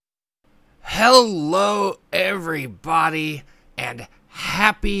Hello, everybody, and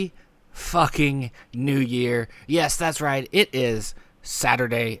happy fucking New Year. Yes, that's right. It is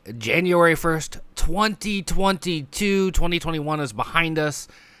Saturday, January 1st, 2022. 2021 is behind us,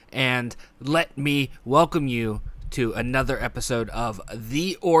 and let me welcome you to another episode of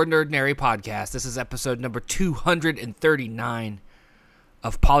the OrNERDnary podcast. This is episode number 239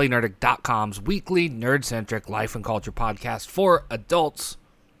 of polynerdic.com's weekly nerd-centric life and culture podcast for adults.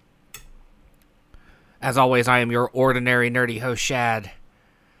 As always, I am your ordinary nerdy host, Shad,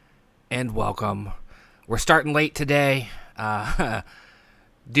 and welcome. We're starting late today,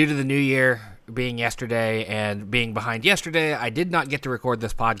 due to the new year being yesterday and being behind yesterday. I did not get to record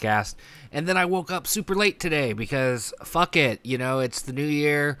this podcast, and then I woke up super late today because fuck it, it's the new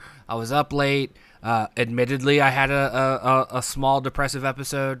year. I was up late. Admittedly, I had a small depressive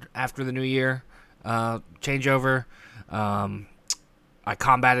episode after the new year changeover. I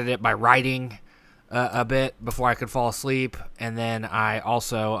combated it by writing a bit before I could fall asleep, and then I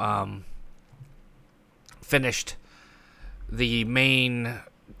also finished the main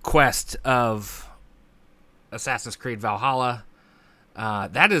quest of Assassin's Creed Valhalla.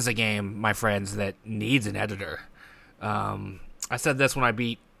 That is a game, my friends, that needs an editor. I said this when I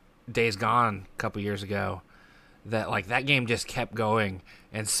beat Days Gone a couple years ago, that that game just kept going,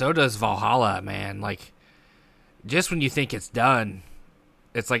 and so does Valhalla, man. Just when you think it's done,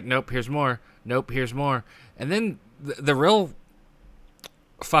 it's like, nope, here's more. Nope, here's more. And then the real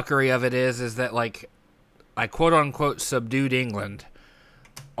fuckery of it is that I quote unquote subdued England.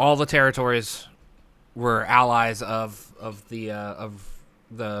 All the territories were allies of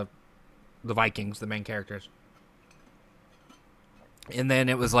the Vikings, the main characters. And then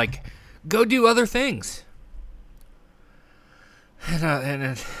it was go do other things.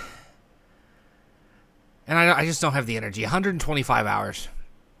 And I just don't have the energy. 125 hours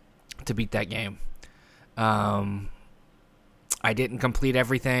to beat that game. I didn't complete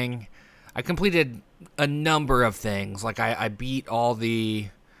everything. I completed a number of things. I beat all the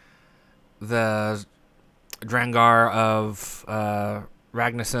Drangar of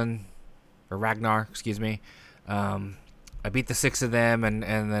Ragnar, excuse me. I beat the 6 of them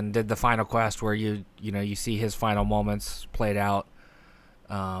and then did the final quest where you see his final moments played out.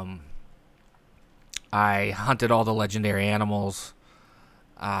 I hunted all the legendary animals.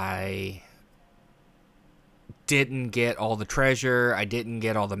 I didn't get all the treasure. I didn't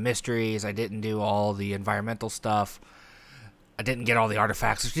get all the mysteries. I didn't do all the environmental stuff. I didn't get all the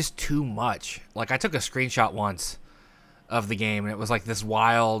artifacts. It's just too much. I took a screenshot once of the game, and it was this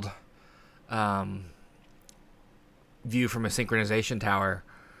wild view from a synchronization tower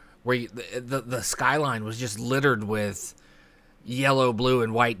where the skyline was just littered with yellow, blue,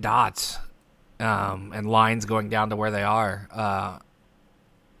 and white dots and lines going down to where they are.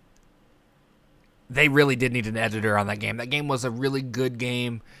 They really did need an editor on that game. That game was a really good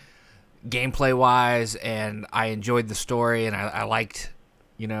game, gameplay-wise, and I enjoyed the story, and I liked,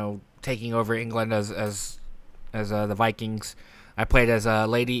 taking over England as the Vikings. I played as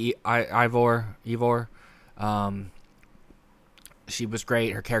Lady Ivor. She was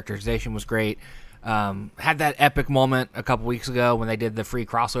great. Her characterization was great. Had that epic moment a couple weeks ago when they did the free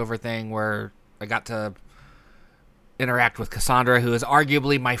crossover thing where I got to interact with Cassandra, who is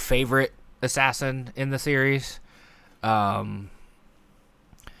arguably my favorite assassin in the series. Honestly,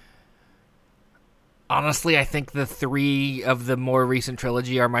 I think the 3 of the more recent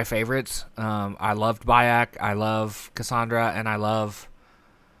trilogy are my favorites. I loved Bayek, I love Cassandra, and I love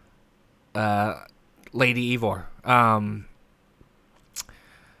Lady Ivor.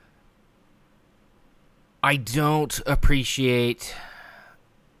 I don't appreciate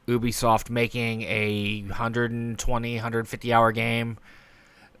Ubisoft making a 120, 150 hour game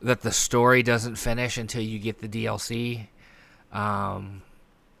that the story doesn't finish until you get the DLC.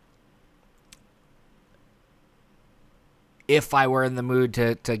 If I were in the mood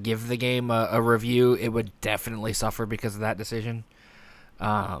to give the game a review, it would definitely suffer because of that decision.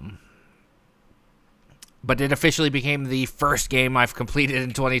 But it officially became the first game I've completed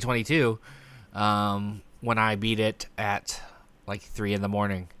in 2022 when I beat it at 3 in the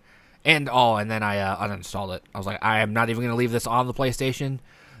morning. And then I uninstalled it. I was I am not even going to leave this on the PlayStation.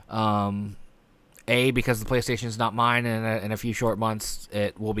 Because the PlayStation is not mine, and in a few short months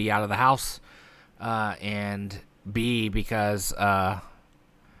it will be out of the house. And B, because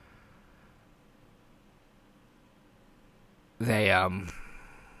they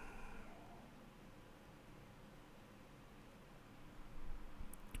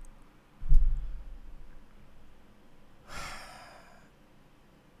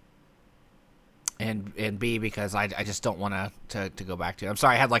and B, because I just don't want to go back to it. I'm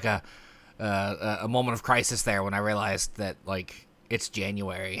sorry, I had a moment of crisis there when I realized that like it's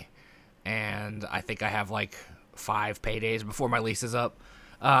January, and I think I have like 5 paydays before my lease is up,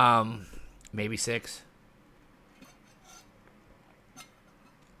 maybe 6.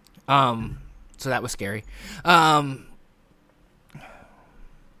 So that was scary.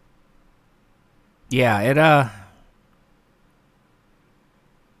 Yeah,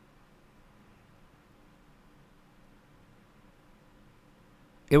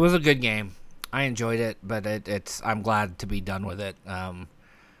 it was a good game. I enjoyed it, but I'm glad to be done with it. I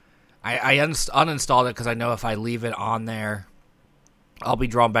uninstalled it because I know if I leave it on there, I'll be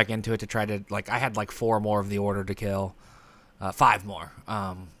drawn back into it to try to, like, I had like 4 more of the Order to kill, 5 more.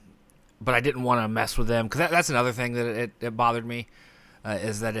 But I didn't want to mess with them because that's another thing that it bothered me,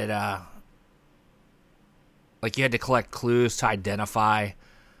 is that it like you had to collect clues to identify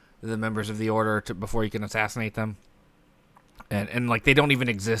the members of the Order before you can assassinate them. And like they don't even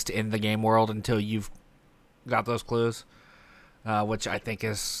exist in the game world until you've got those clues, which I think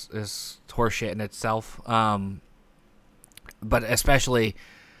is horseshit in itself. But especially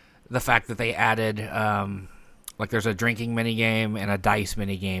the fact that they added like there's a drinking minigame and a dice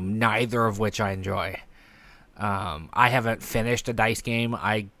minigame, neither of which I enjoy. I haven't finished a dice game.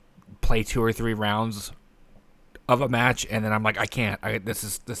 I play 2 or 3 rounds of a match, and then I'm like, I can't. I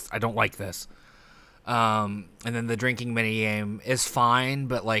don't like this. And then the drinking minigame is fine,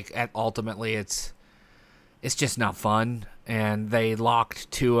 but like ultimately it's just not fun. And they locked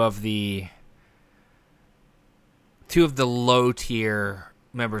 2 of the low tier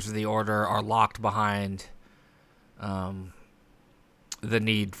members of the Order are locked behind the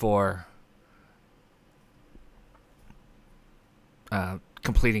need for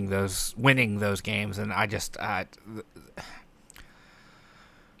winning those games, and I just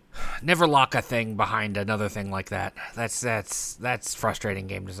never lock a thing behind another thing like that. That's frustrating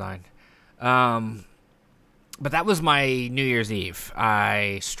game design. But that was my New Year's Eve.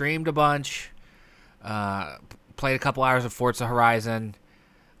 I streamed a bunch, played a couple hours of Forza Horizon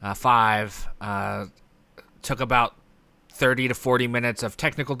 5, took about 30 to 40 minutes of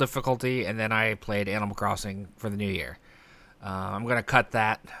technical difficulty, and then I played Animal Crossing for the new year. I'm going to cut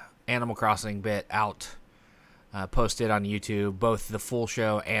that Animal Crossing bit out, post it on YouTube, both the full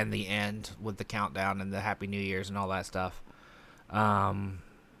show and the end with the countdown and the Happy New Year's and all that stuff. And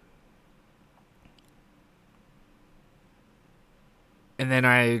then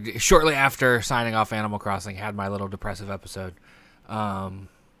I, shortly after signing off Animal Crossing, had my little depressive episode, when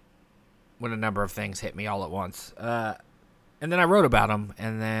a number of things hit me all at once. And then I wrote about them,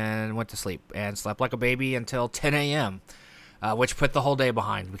 and then went to sleep, and slept like a baby until 10 a.m., which put the whole day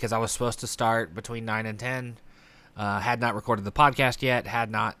behind, because I was supposed to start between 9 and 10, had not recorded the podcast yet,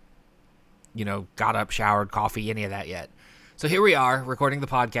 had not, got up, showered, coffee, any of that yet. So here we are, recording the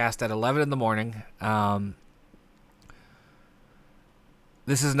podcast at 11 in the morning.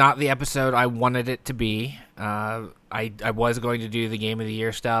 This is not the episode I wanted it to be. I was going to do the Game of the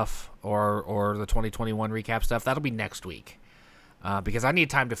Year stuff or the 2021 recap stuff. That'll be next week, because I need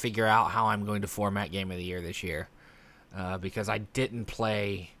time to figure out how I'm going to format Game of the Year this year, because I didn't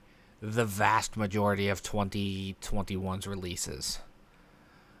play the vast majority of 2021's releases.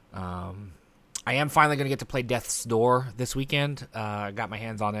 I am finally going to get to play Death's Door this weekend. I got my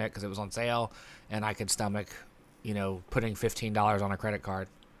hands on it because it was on sale, and I could stomach putting $15 on a credit card.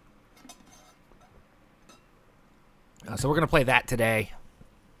 So we're going to play that today,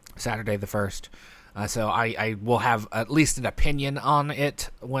 Saturday the 1st. So I will have at least an opinion on it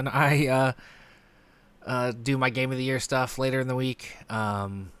when I do my Game of the Year stuff later in the week.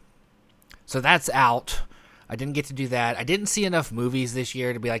 So that's out. I didn't get to do that. I didn't see enough movies this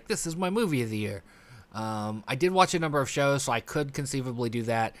year to be like, this is my movie of the year. I did watch a number of shows, so I could conceivably do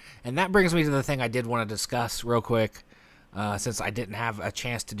that. And that brings me to the thing I did want to discuss real quick, since I didn't have a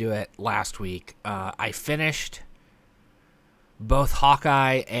chance to do it last week. I finished both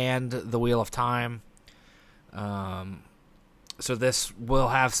Hawkeye and The Wheel of Time. So this will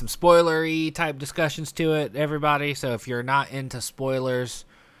have some spoilery type discussions to it, everybody. So if you're not into spoilers,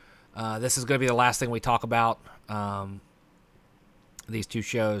 this is going to be the last thing we talk about, these 2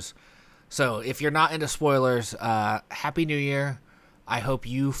 shows. So if you're not into spoilers, Happy New Year. I hope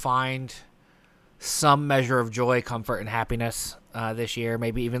you find some measure of joy, comfort, and happiness this year.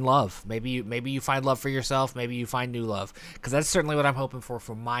 Maybe even love. Maybe you find love for yourself. Maybe you find new love. Because that's certainly what I'm hoping for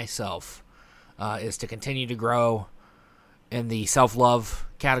myself, is to continue to grow in the self-love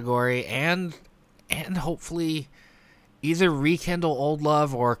category and hopefully either rekindle old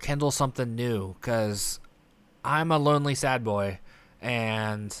love or kindle something new. Because I'm a lonely, sad boy,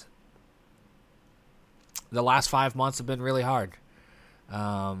 and the last 5 months have been really hard.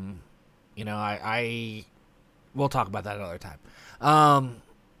 we'll talk about that another time.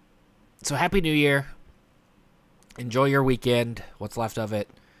 So Happy New Year. Enjoy your weekend, what's left of it.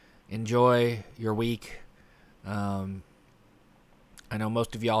 Enjoy your week. I know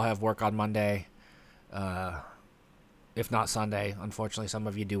most of y'all have work on Monday, if not Sunday. Unfortunately, some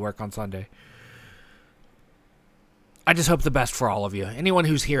of you do work on Sunday. I just hope the best for all of you. Anyone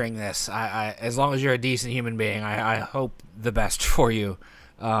who's hearing this, I as long as you're a decent human being, I hope the best for you.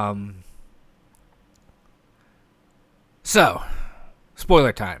 So,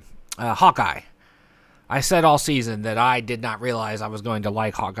 spoiler time. Hawkeye. I said all season that I did not realize I was going to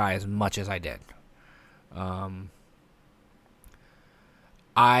like Hawkeye as much as I did.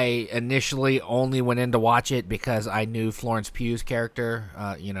 I initially only went in to watch it because I knew Florence Pugh's character,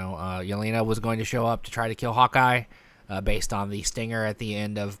 Yelena, was going to show up to try to kill Hawkeye, based on the stinger at the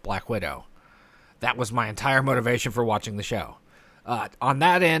end of Black Widow. That was my entire motivation for watching the show. On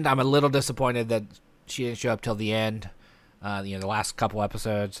that end, I'm a little disappointed that she didn't show up till the end, the last couple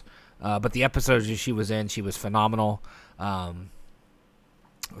episodes. But the episodes that she was in, she was phenomenal.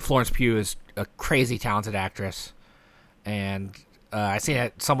 Florence Pugh is a crazy talented actress, and I seen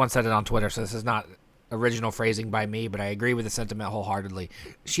it. Someone said it on Twitter, so this is not original phrasing by me, but I agree with the sentiment wholeheartedly.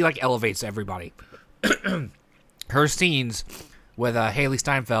 She elevates everybody. Her scenes with Haley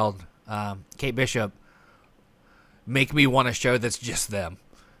Steinfeld, Kate Bishop, make me want a show that's just them.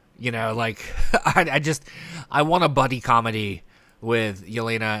 I want a buddy comedy with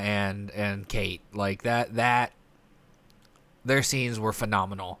Yelena and Kate. That their scenes were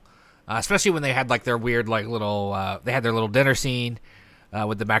phenomenal. Especially when they had their weird little they had their little dinner scene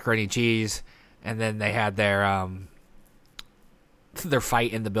with the macaroni and cheese, and then they had their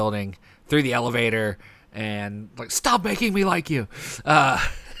fight in the building through the elevator, and stop making me like you. I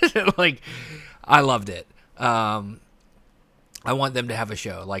loved it. I want them to have a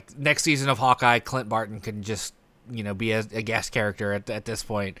show. Next season of Hawkeye, Clint Barton can just be a guest character at this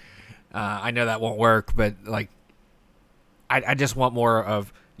point. I know that won't work, but I just want more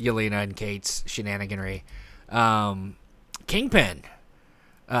of Yelena and Kate's shenaniganry. Kingpin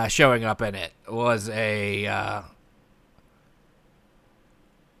showing up in it was a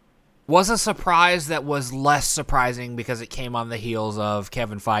surprise that was less surprising because it came on the heels of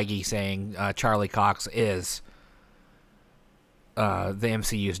Kevin Feige saying Charlie Cox is the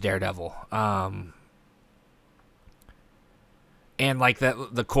MCU's Daredevil. And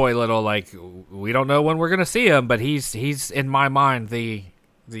the coy little we don't know when we're gonna see him, but he's in my mind the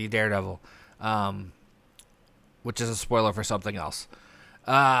Daredevil, which is a spoiler for something else.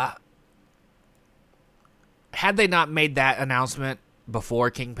 Had they not made that announcement before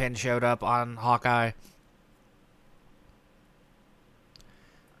Kingpin showed up on Hawkeye,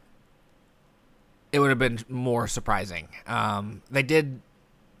 it would have been more surprising. They did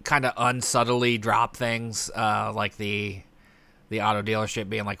kind of unsubtly drop things, like the auto dealership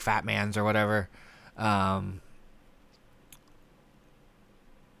being Fat Man's or whatever.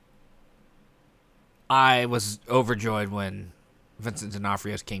 I was overjoyed when Vincent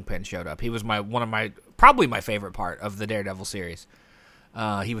D'Onofrio's Kingpin showed up. He was probably my favorite part of the Daredevil series.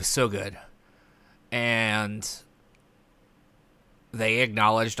 He was so good. And they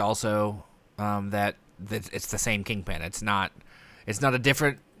acknowledged also that it's the same Kingpin. It's not a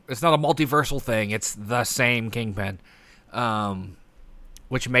multiversal thing. It's the same Kingpin.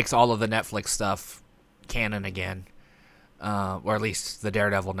 Which makes all of the Netflix stuff canon again, or at least the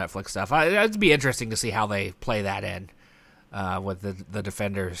Daredevil Netflix stuff. It'd be interesting to see how they play that in with the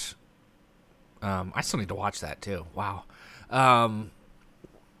Defenders. I still need to watch that too. Wow.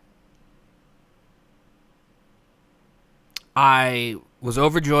 I was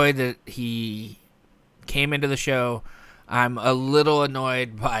overjoyed that he came into the show. I'm a little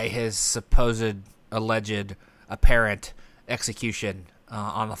annoyed by his supposed, alleged, apparent execution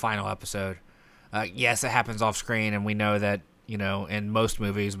on the final episode. Yes, it happens off screen, and we know that, in most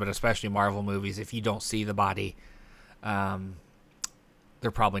movies, but especially Marvel movies, if you don't see the body,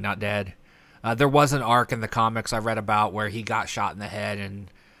 they're probably not dead. There was an arc in the comics I read about where he got shot in the head and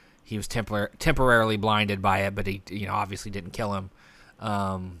he was temporarily blinded by it, but he obviously didn't kill him.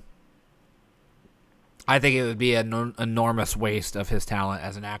 I think it would be an enormous waste of his talent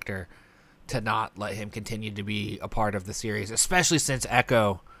as an actor to not let him continue to be a part of the series, especially since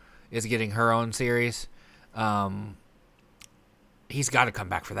Echo is getting her own series. He's got to come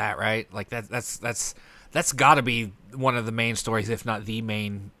back for that, right? That's got to be one of the main stories, if not the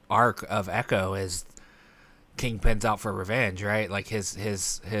main arc of Echo, is Kingpin's out for revenge, right?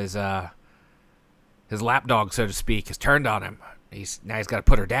 His lapdog, so to speak, has turned on him. He's got to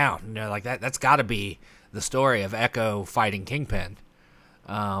put her down. That's got to be the story of Echo fighting Kingpin.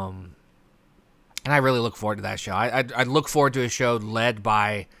 And I really look forward to that show. I look forward to a show led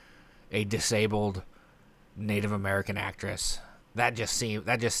by a disabled Native American actress. That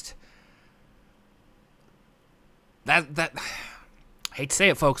I hate to say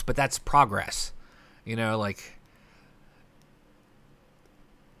it, folks, but that's progress. You know, like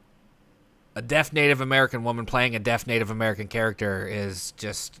a deaf Native American woman playing a deaf Native American character is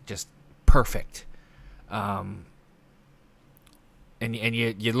just perfect. And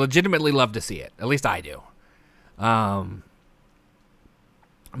you legitimately love to see it. At least I do. I'm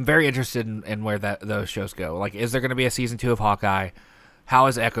very interested in where those shows go. Like, is there going to be a season 2 of Hawkeye? How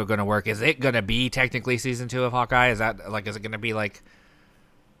is Echo going to work? Is it going to be technically season 2 of Hawkeye? Is it going to be like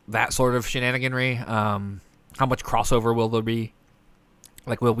that sort of shenaniganry? How much crossover will there be?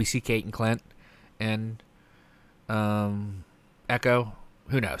 Like, will we see Kate and Clint and Echo?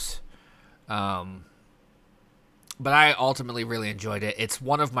 Who knows? But I ultimately really enjoyed it. It's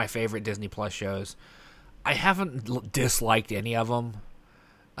one of my favorite Disney Plus shows. I haven't disliked any of them.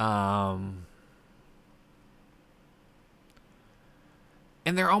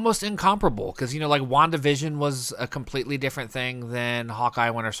 And they're almost incomparable because, like WandaVision was a completely different thing than Hawkeye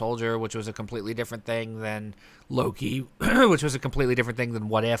Winter Soldier, which was a completely different thing than Loki, which was a completely different thing than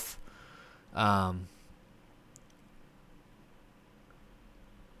What If.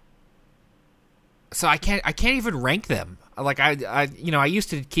 So I can't even rank them. Like I used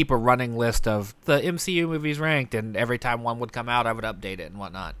to keep a running list of the MCU movies ranked, and every time one would come out, I would update it and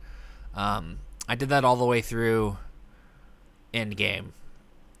whatnot. I did that all the way through Endgame.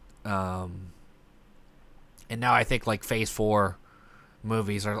 And now I think like Phase 4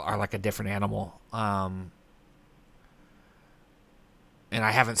 movies are like a different animal. And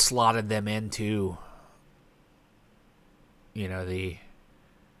I haven't slotted them into,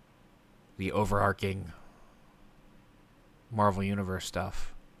 the overarching Marvel Universe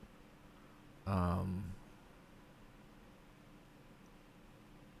stuff.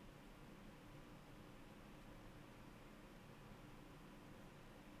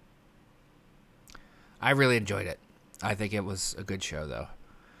 I really enjoyed it. I think it was a good show, though.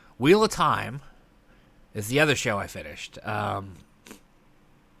 Wheel of Time is the other show I finished.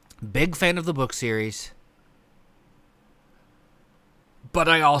 Big fan of the book series. But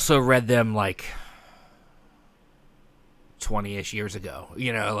I also read them, like, 20-ish years ago.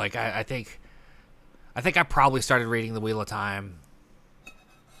 I think I probably started reading The Wheel of Time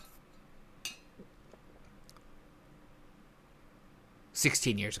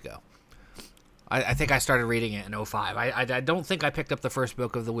 16 years ago. I think I started reading it in 2005. I don't think I picked up the first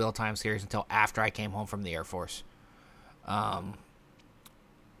book of the Wheel of Time series until after I came home from the Air Force. And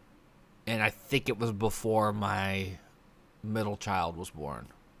I think it was before my middle child was born.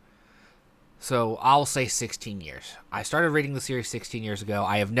 So I'll say 16 years. I started reading the series 16 years ago.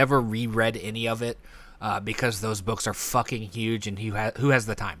 I have never reread any of it because those books are fucking huge, and who has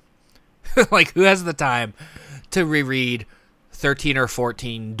the time? Like, who has the time to reread 13 or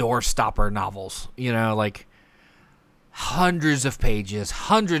 14 door-stopper novels? Like hundreds of pages,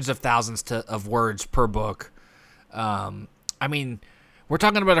 hundreds of thousands of words per book. I mean, we're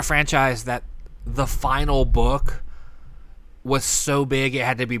talking about a franchise that the final book was so big it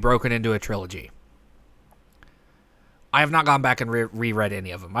had to be broken into a trilogy. I have not gone back and reread any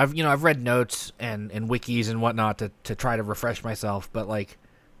of them. I've read notes and wikis and whatnot to try to refresh myself, but like,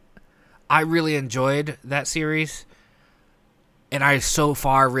 I really enjoyed that series, and I so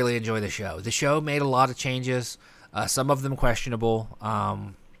far really enjoy the show. The show made a lot of changes, some of them questionable,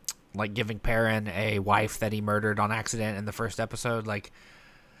 like giving Perrin a wife that he murdered on accident in the first episode. Like,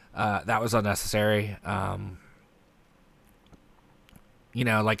 that was unnecessary.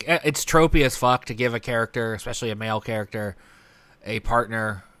 Like, it's tropey as fuck to give a character, especially a male character, a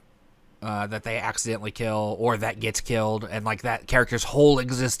partner that they accidentally kill or that gets killed, and like that character's whole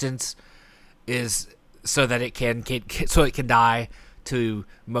existence is so that it can die to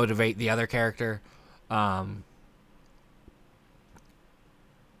motivate the other character.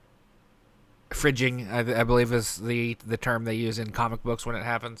 Fridging, I believe, is the term they use in comic books when it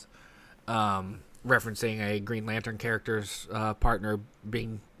happens. Referencing a Green Lantern character's partner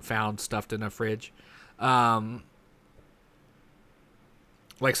being found stuffed in a fridge. So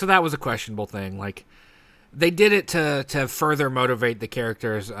that was a questionable thing. Like, they did it to further motivate the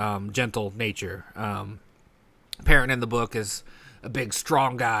character's gentle nature. Perrin in the book is a big,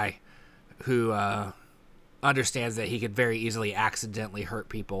 strong guy who understands that he could very easily accidentally hurt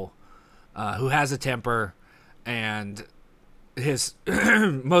people, who has a temper, and his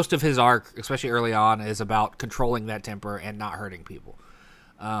most of his arc, especially early on, is about controlling that temper and not hurting people.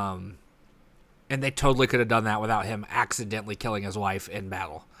 And they totally could have done that without him accidentally killing his wife in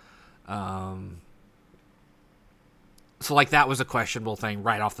battle. So, like, that was a questionable thing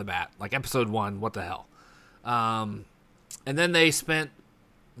right off the bat. Like, episode 1, what the hell? And then they spent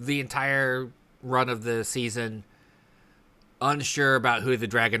the entire run of the season unsure about who the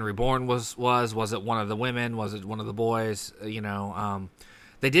Dragon Reborn was. Was it one of the women? Was it one of the boys? You know,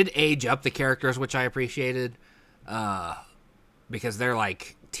 they did age up the characters, which I appreciated, because they're,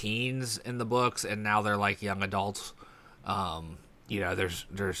 like, teens in the books, and now they're, like, young adults. You know,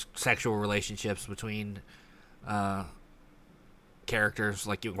 there's sexual relationships between characters,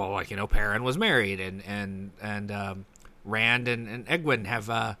 like, well, like, you know, Perrin was married, and Rand and Egwene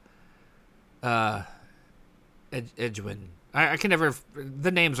have Edwin. I can never.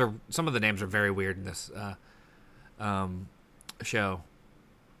 Some of the names are very weird in this show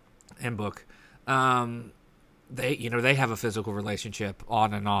and book. They have a physical relationship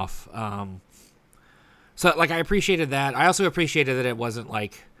on and off. So, like, I appreciated that. I also appreciated that it wasn't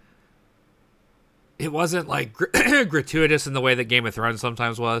like gratuitous in the way that Game of Thrones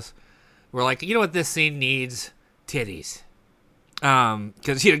sometimes was. We're like, you know what this scene needs? Titties.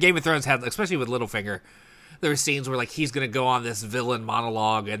 Because, you know, Game of Thrones had, especially with Littlefinger, there were scenes where, like, he's going to go on this villain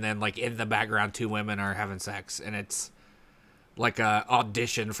monologue, and then, like, in the background, 2 women are having sex, and it's like a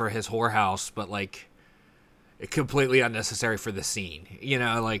audition for his whorehouse, but, like, completely unnecessary for the scene. You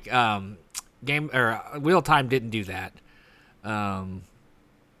know, like, Wheel of Time didn't do that.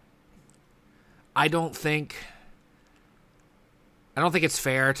 I don't think it's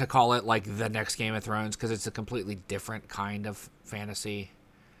fair to call it, like, the next Game of Thrones, because it's a completely different kind of fantasy.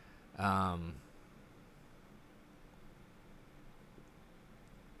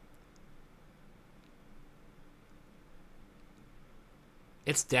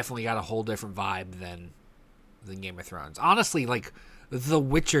 It's definitely got a whole different vibe than Game of Thrones. Honestly, like, the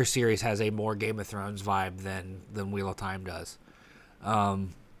Witcher series has a more Game of Thrones vibe than Wheel of Time does.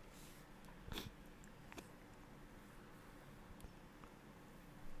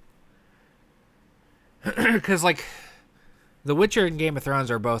 Because, like, The Witcher and Game of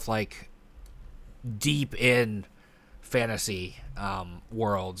Thrones are both, like, deep in fantasy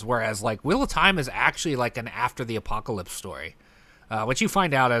worlds, whereas, like, Wheel of Time is actually, like, an after the apocalypse story, which you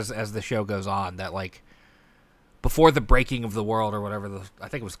find out as the show goes on, that, like, before the breaking of the world, or whatever, I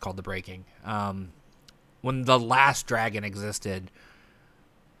think it was called the breaking, when the last dragon existed,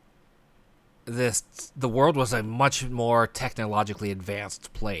 the world was a much more technologically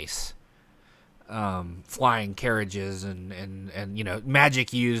advanced place. Flying carriages and you know,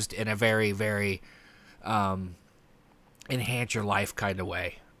 magic used in a very, very enhance your life kind of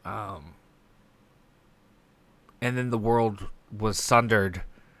way. And then the world was sundered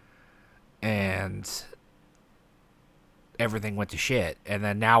and everything went to shit. And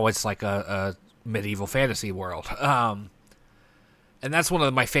then now it's like a medieval fantasy world. And that's one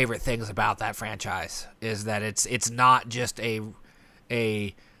of my favorite things about that franchise, is that it's not just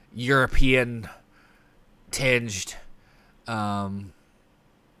a European tinged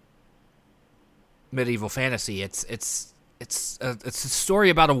medieval fantasy. It's a story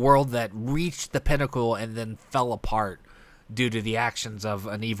about a world that reached the pinnacle and then fell apart due to the actions of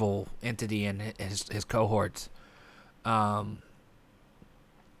an evil entity and his cohorts.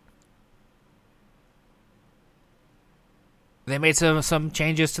 They made some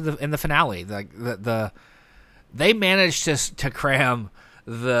changes in the finale. Like they managed to cram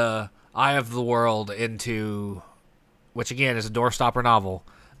the Eye of the World into, which again is a doorstopper novel.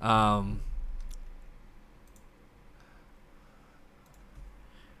 I'm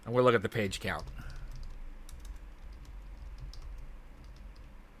gonna look at the page count.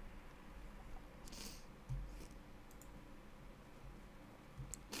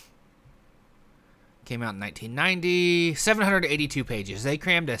 Came out in 1990. 782 pages. They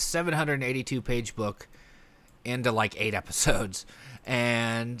crammed a 782 page book into like 8 episodes,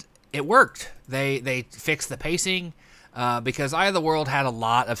 and it worked. They fixed the pacing because Eye of the World had a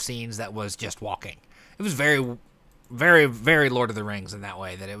lot of scenes that was just walking. It was very, very, very Lord of the Rings in that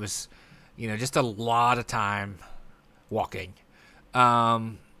way, that it was, you know, just a lot of time walking.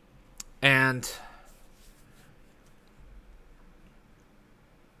 And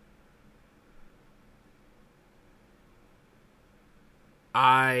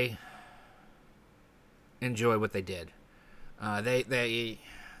I enjoy what they did.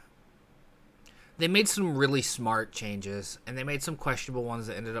 They made some really smart changes, and they made some questionable ones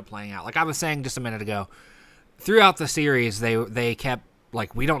that ended up playing out. Like I was saying just a minute ago, throughout the series, they kept,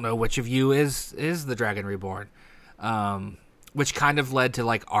 like, we don't know which of you is the Dragon Reborn, which kind of led to,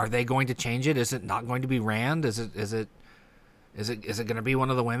 like, are they going to change it? Is it not going to be Rand? Is it going to be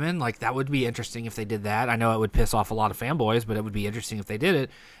one of the women? Like, that would be interesting if they did that. I know it would piss off a lot of fanboys, but it would be interesting if they did it.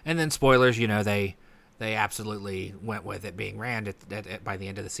 And then spoilers, you know, they they absolutely went with it being Rand by the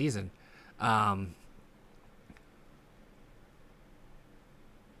end of the season.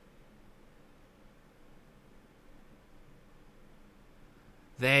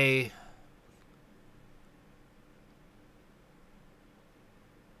 They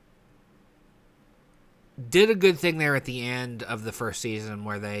did a good thing there at the end of the first season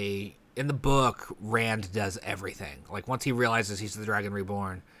where they, in the book, Rand does everything. Like, once he realizes he's the Dragon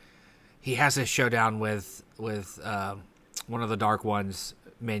Reborn, he has his showdown with one of the Dark One's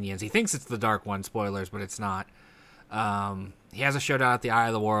minions. He thinks it's the Dark One, spoilers, but it's not. He has a showdown at the Eye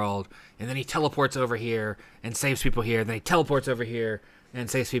of the World, and then he teleports over here and saves people here. Then he teleports over here and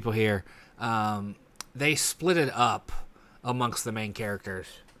saves people here. They split it up amongst the main characters.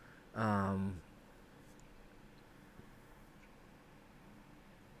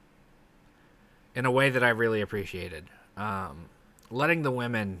 In a way that I really appreciated. Letting the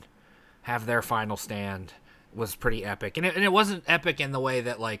women have their final stand was pretty epic. And it wasn't epic in the way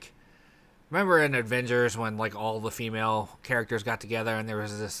that, like, remember in Avengers when, like, all the female characters got together and there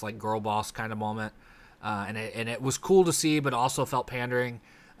was this, like, girl boss kind of moment? And it was cool to see, but also felt pandering.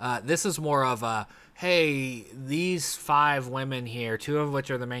 This is more of a, hey, these 5 women here, 2 of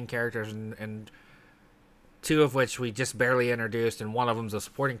which are the main characters and 2 of which we just barely introduced, and one of them's a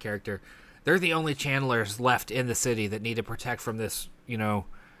supporting character. They're the only channelers left in the city that need to protect from this,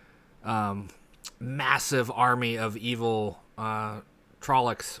 massive army of evil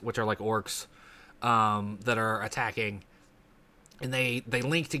Trollocs, which are like orcs, that are attacking. And they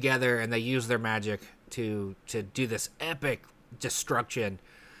link together and they use their magic to do this epic destruction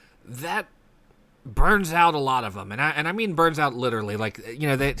that burns out a lot of them. And I mean burns out literally. Like,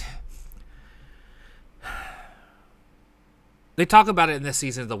 they talk about it in this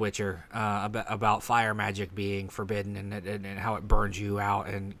season of The Witcher, about fire magic being forbidden and how it burns you out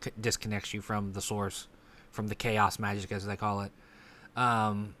and disconnects you from the source, from the chaos magic, as they call it.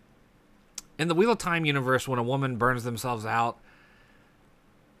 In the Wheel of Time universe, when a woman burns themselves out,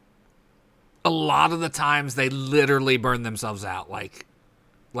 a lot of the times they literally burn themselves out. Like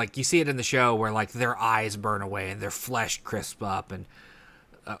you see it in the show where, like, their eyes burn away and their flesh crisp up, and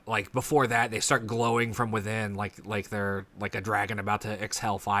like before that they start glowing from within, like they're like a dragon about to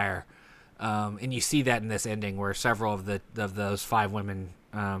exhale fire. And you see that in this ending where several of those 5 women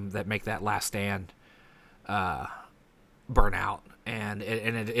that make that last stand burn out, and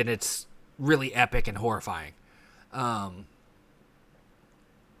it's really epic and horrifying.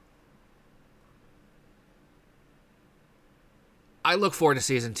 I look forward to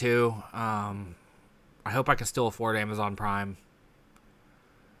season 2. I hope I can still afford Amazon Prime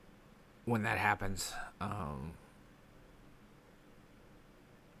when that happens.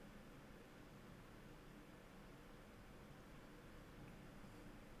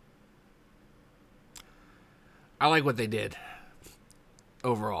 I like what they did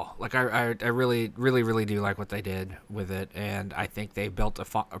overall. Like, I really, really, really do like what they did with it, and I think they built a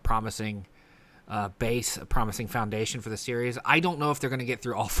promising base, a promising foundation for the series. I don't know if they're going to get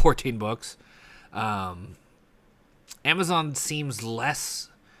through all 14 books. Amazon seems less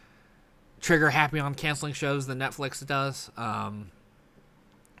trigger happy on canceling shows than Netflix does,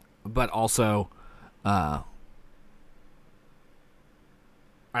 but also I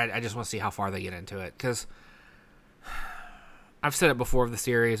just want to see how far they get into it, because I've said it before of the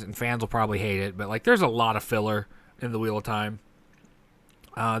series, and fans will probably hate it, but, like, there's a lot of filler in the Wheel of Time.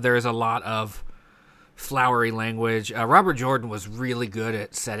 There is a lot of flowery language. Robert Jordan was really good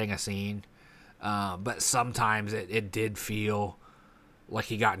at setting a scene, but sometimes it did feel like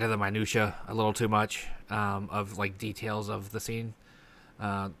he got into the minutia a little too much, of, like, details of the scene.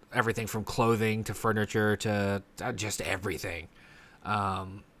 Everything from clothing to furniture to just everything.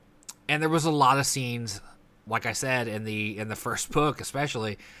 And there was a lot of scenes, like I said, in the first book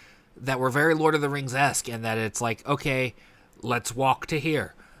especially, that were very Lord of the Rings-esque, and that it's like, okay, let's walk to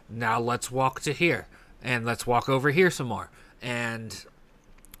here. Now let's walk to here. And let's walk over here some more. And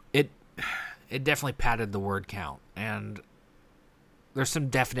it definitely padded the word count. And there's some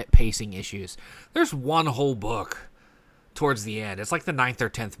definite pacing issues. There's one whole book towards the end. It's like the 9th or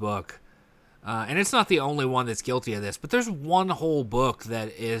 10th book. And it's not the only one that's guilty of this, but there's one whole book that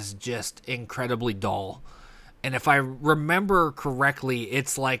is just incredibly dull. And if I remember correctly,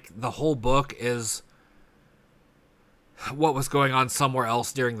 it's like the whole book is what was going on somewhere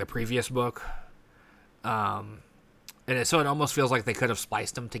else during the previous book. So it almost feels like they could have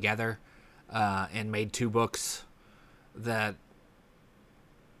spliced them together and made 2 books that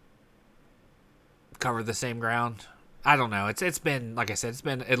cover the same ground. I don't know. It's been, like I said, it's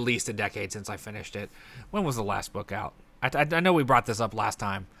been at least a decade since I finished it. When was the last book out? I know we brought this up last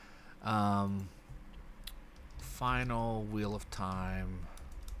time. final Wheel of Time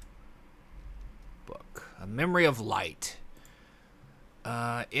book. A Memory of Light.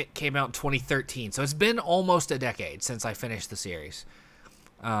 It came out in 2013, so it's been almost a decade since I finished the series.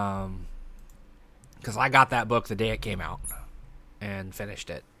 Because I got that book the day it came out and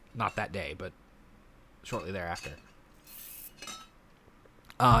finished it. Not that day, but shortly thereafter.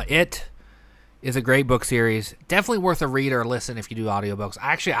 It is a great book series. Definitely worth a read or listen if you do audiobooks.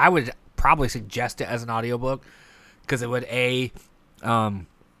 Actually, I would probably suggest it as an audiobook because it would, fill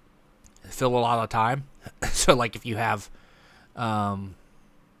a lot of time. So, like, if you have...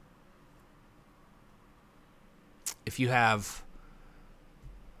 if you have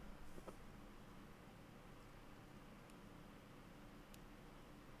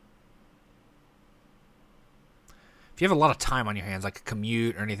a lot of time on your hands, like a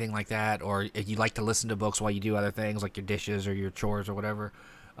commute or anything like that, or if you like to listen to books while you do other things like your dishes or your chores or whatever,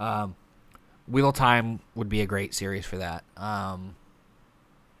 Wheel of Time would be a great series for that.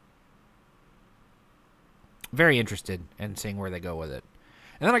 Very interested in seeing where they go with it.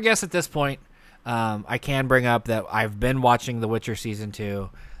 And then I guess at this point, I can bring up that I've been watching The Witcher Season 2.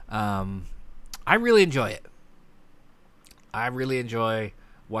 I really enjoy it. I really enjoy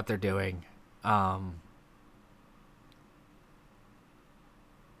what they're doing.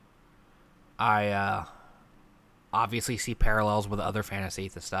 I obviously see parallels with other fantasy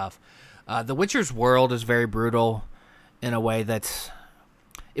stuff. The Witcher's world is very brutal in a way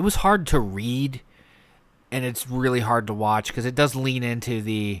it was hard to read, and it's really hard to watch because it does lean into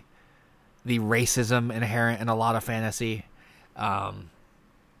the racism inherent in a lot of fantasy, the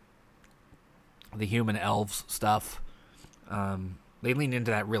human elves stuff. They lean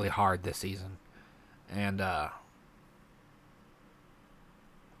into that really hard this season, and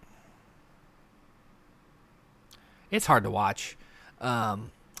it's hard to watch.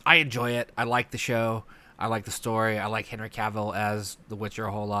 I enjoy it. I like the show. I like the story. I like Henry Cavill as the Witcher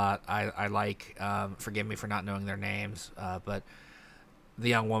a whole lot. I like, forgive me for not knowing their names, but the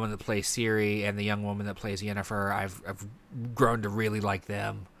young woman that plays Ciri and the young woman that plays Yennefer, I've grown to really like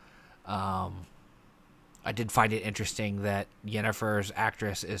them. I did find it interesting that Yennefer's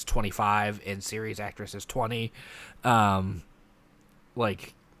actress is 25 and Ciri's actress is 20.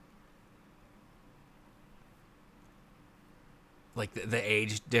 Like the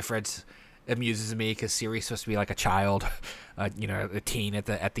age difference amuses me because Ciri's supposed to be like a child, a teen at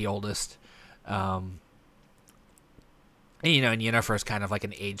the oldest. And Yennefer's kind of like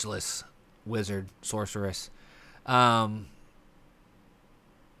an ageless wizard sorceress. I'm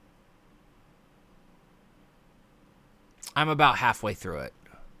about halfway through it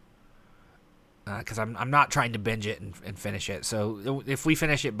because I'm not trying to binge it and finish it. So if we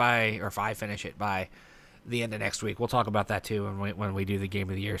finish it if I finish it by the end of next week, we'll talk about that too when we do the Game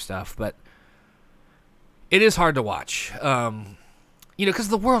of the Year stuff. But it is hard to watch, because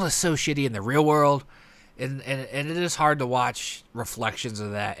the world is so shitty in the real world, and it is hard to watch reflections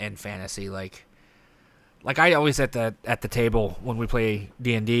of that in fantasy. Like I always at the table when we play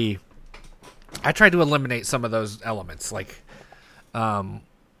D&D, I try to eliminate some of those elements,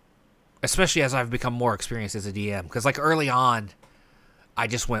 especially as I've become more experienced as a DM. Because early on, I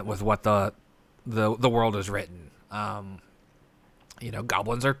just went with what the world is written.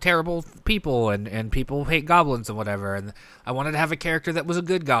 Goblins are terrible people, and people hate goblins and whatever. And I wanted to have a character that was a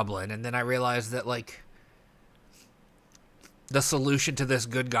good goblin, and then I realized that the solution to this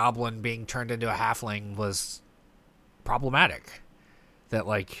good goblin being turned into a halfling was problematic. That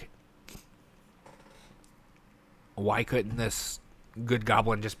why couldn't this good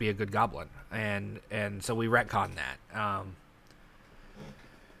goblin just be a good goblin? And so we retconned that.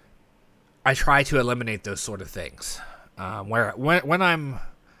 I try to eliminate those sort of things. When I'm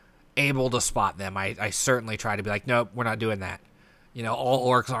able to spot them, I certainly try to be like, nope, we're not doing that. All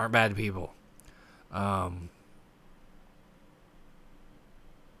orcs aren't bad people. Are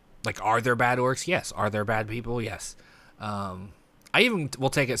there bad orcs? Yes. Are there bad people? Yes. I even will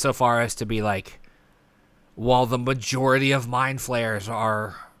take it so far as to be while the majority of mind flayers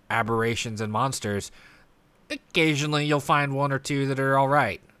are aberrations and monsters, occasionally you'll find one or two that are all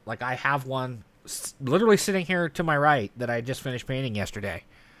right. I have one literally sitting here to my right that I just finished painting yesterday.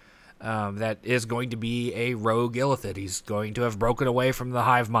 That is going to be a rogue illithid. He's going to have broken away from the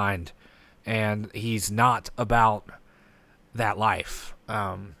hive mind, and he's not about that life.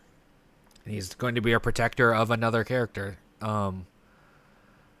 He's going to be a protector of another character. I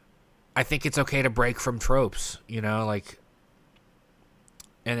think it's okay to break from tropes, and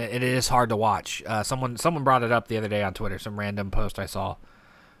it is hard to watch. Someone brought it up the other day on Twitter, some random post I saw.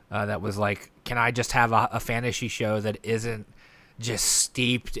 That was can I just have a fantasy show that isn't just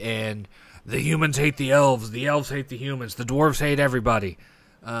steeped in the humans hate the elves hate the humans, the dwarves hate everybody.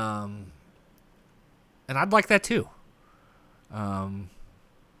 And I'd like that too.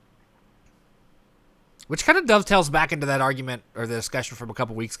 Which kind of dovetails back into that argument or the discussion from a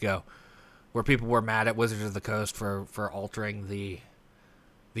couple weeks ago, where people were mad at Wizards of the Coast for altering the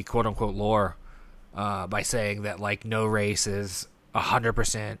quote unquote lore by saying that like no race is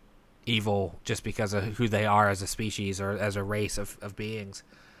 100% evil just because of who they are as a species or as a race of beings,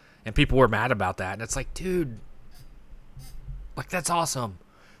 and people were mad about that. And it's like, dude, like that's awesome.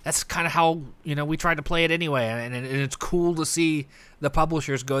 That's kind of how we tried to play it anyway, and it's cool to see the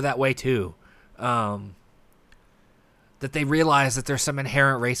publishers go that way too. That they realize that there's some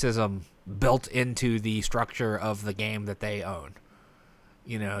inherent racism built into the structure of the game that they own.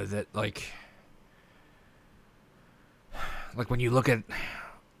 That like when you look at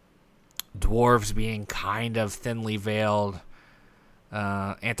dwarves being kind of thinly veiled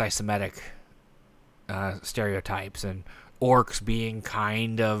anti-Semitic stereotypes, and orcs being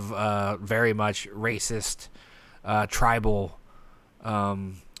kind of very much racist tribal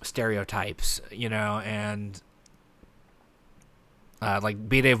stereotypes, and like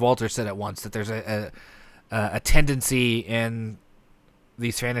B. Dave Walters said it once, that there's a tendency in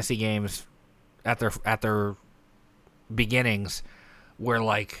these fantasy games at their beginnings where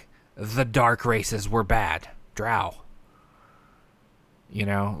like the dark races were bad. Drow.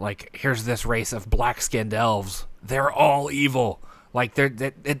 Like here's this race of black-skinned elves. They're all evil. Like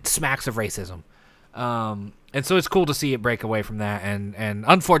it smacks of racism. And so it's cool to see it break away from that. And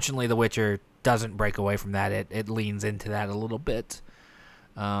unfortunately, The Witcher doesn't break away from that. It leans into that a little bit.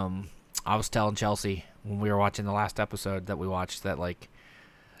 I was telling Chelsea when we were watching the last episode that we watched that like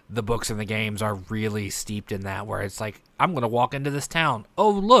the books and the games are really steeped in that, where it's like, I'm going to walk into this town. Oh,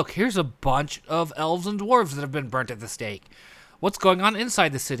 look, here's a bunch of elves and dwarves that have been burnt at the stake. What's going on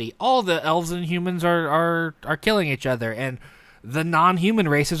inside the city? All the elves and humans are killing each other, and the non-human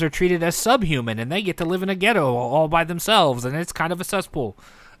races are treated as subhuman, and they get to live in a ghetto all by themselves, and it's kind of a cesspool.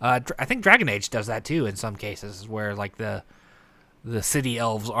 I think Dragon Age does that too in some cases, where like the city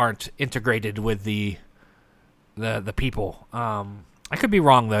elves aren't integrated with the people. I could be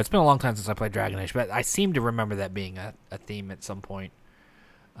wrong though. It's been a long time since I played Dragon Age, but I seem to remember that being a theme at some point.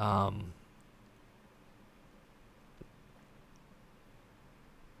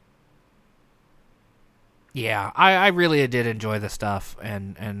 Yeah, I really did enjoy the stuff,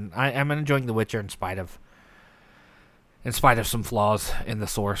 and I'm enjoying The Witcher in spite of some flaws in the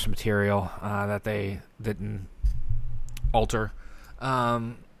source material that they didn't alter.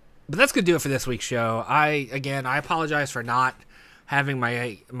 But that's gonna do it for this week's show. I apologize for not having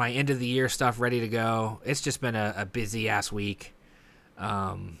my end of the year stuff ready to go. It's just been a busy ass week.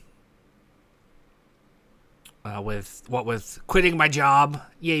 With quitting my job,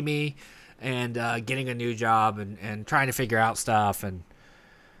 yay me, and getting a new job and trying to figure out stuff, and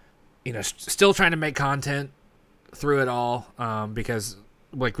still trying to make content through it all, because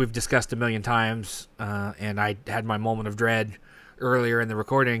like we've discussed a million times, and I had my moment of dread earlier in the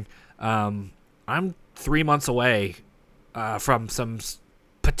recording. I'm 3 months away from some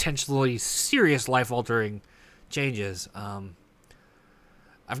potentially serious life-altering changes.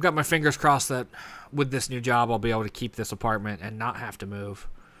 I've got my fingers crossed that with this new job I'll be able to keep this apartment and not have to move.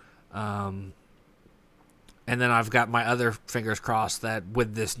 And then I've got my other fingers crossed that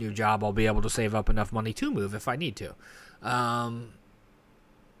with this new job I'll be able to save up enough money to move if I need to. And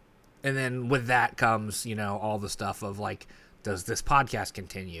then with that comes, all the stuff of like, does this podcast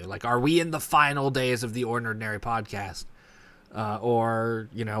continue? Like, are we in the final days of the OrNERDnary podcast? Or,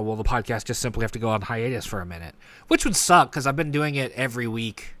 will the podcast just simply have to go on hiatus for a minute? Which would suck, because I've been doing it every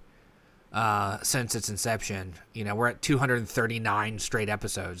week since its inception. We're at 239 straight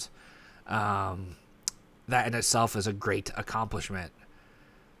episodes. That in itself is a great accomplishment.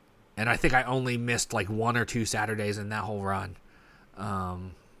 And I think I only missed like 1 or 2 Saturdays in that whole run.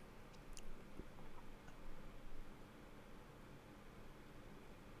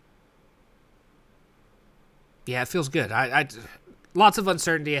 Yeah, it feels good. I lots of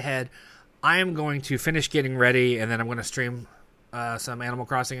uncertainty ahead. I am going to finish getting ready, and then I'm going to stream some Animal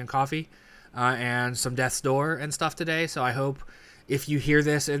Crossing and coffee and some Death's Door and stuff today. So I hope if you hear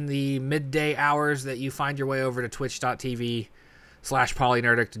this in the midday hours that you find your way over to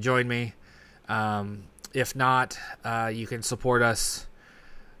twitch.tv/polynerdic to join me. If not, you can support us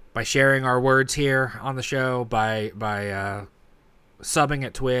by sharing our words here on the show, by subbing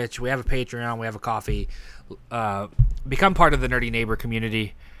at Twitch. We have a Patreon. We have a coffee. Become part of the Nerdy Neighbor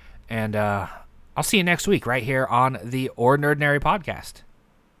community. And I'll see you next week right here on the OrNERDnary podcast.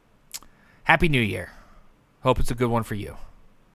 Happy New Year. Hope it's a good one for you.